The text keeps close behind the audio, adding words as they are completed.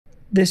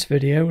This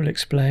video will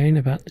explain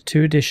about the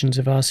two editions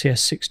of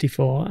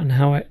RCS64 and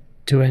how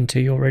to enter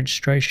your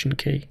registration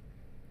key.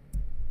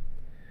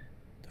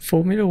 The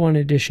Formula 1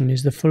 edition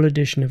is the full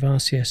edition of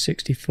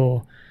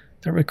RCS64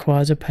 that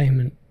requires a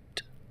payment.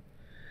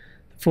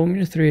 The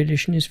Formula 3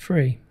 edition is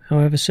free,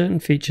 however certain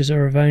features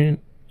are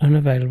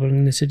unavailable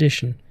in this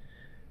edition,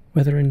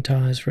 weather and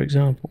tyres for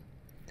example.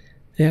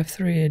 The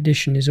F3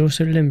 edition is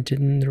also limited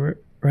in the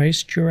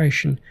race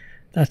duration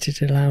that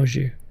it allows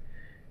you.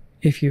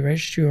 If you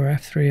register your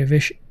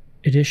F3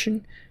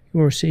 edition, you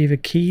will receive a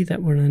key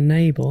that will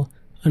enable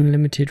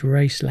unlimited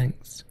race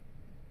lengths.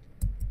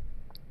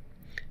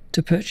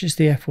 To purchase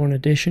the F1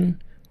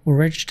 edition or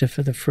register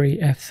for the free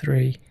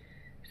F3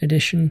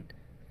 edition,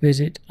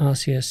 visit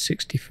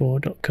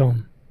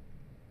RCS64.com.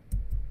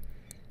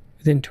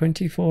 Within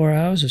 24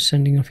 hours of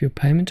sending off your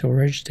payment or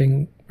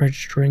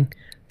registering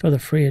for the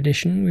free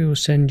edition, we will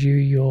send you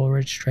your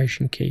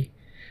registration key.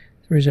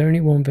 There is only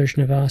one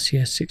version of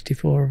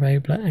RCS64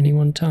 available at any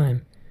one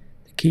time.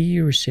 The key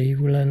you receive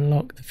will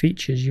unlock the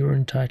features you are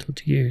entitled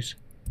to use.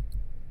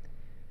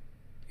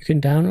 You can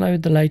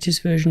download the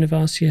latest version of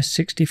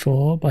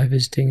RCS64 by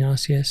visiting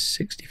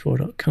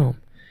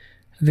RCS64.com.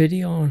 A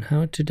video on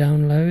how to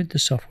download the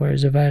software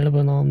is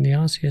available on the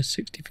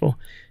RCS64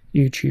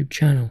 YouTube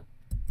channel.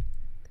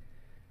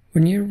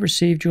 When you have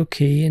received your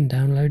key and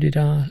downloaded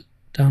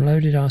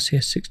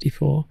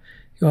RCS64,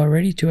 you are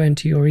ready to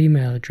enter your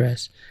email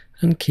address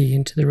and key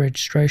into the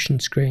registration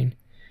screen.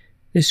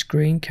 This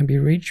screen can be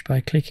reached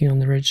by clicking on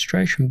the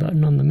registration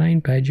button on the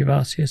main page of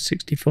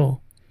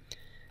RCS64.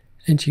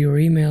 Enter your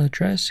email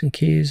address and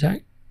key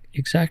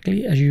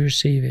exactly as you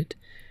receive it.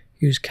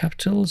 Use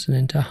capitals and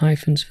enter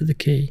hyphens for the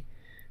key.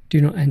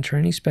 Do not enter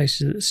any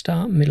spaces at the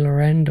start, middle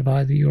or end of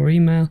either your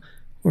email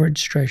or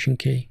registration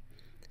key.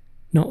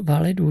 Not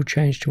valid will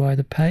change to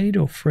either paid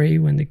or free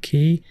when the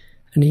key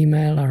and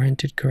email are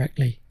entered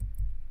correctly.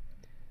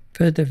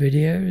 Further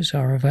videos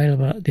are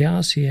available at the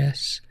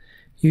RCS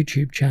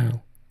YouTube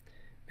channel.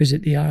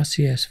 Visit the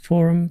RCS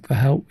forum for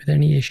help with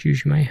any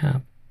issues you may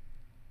have.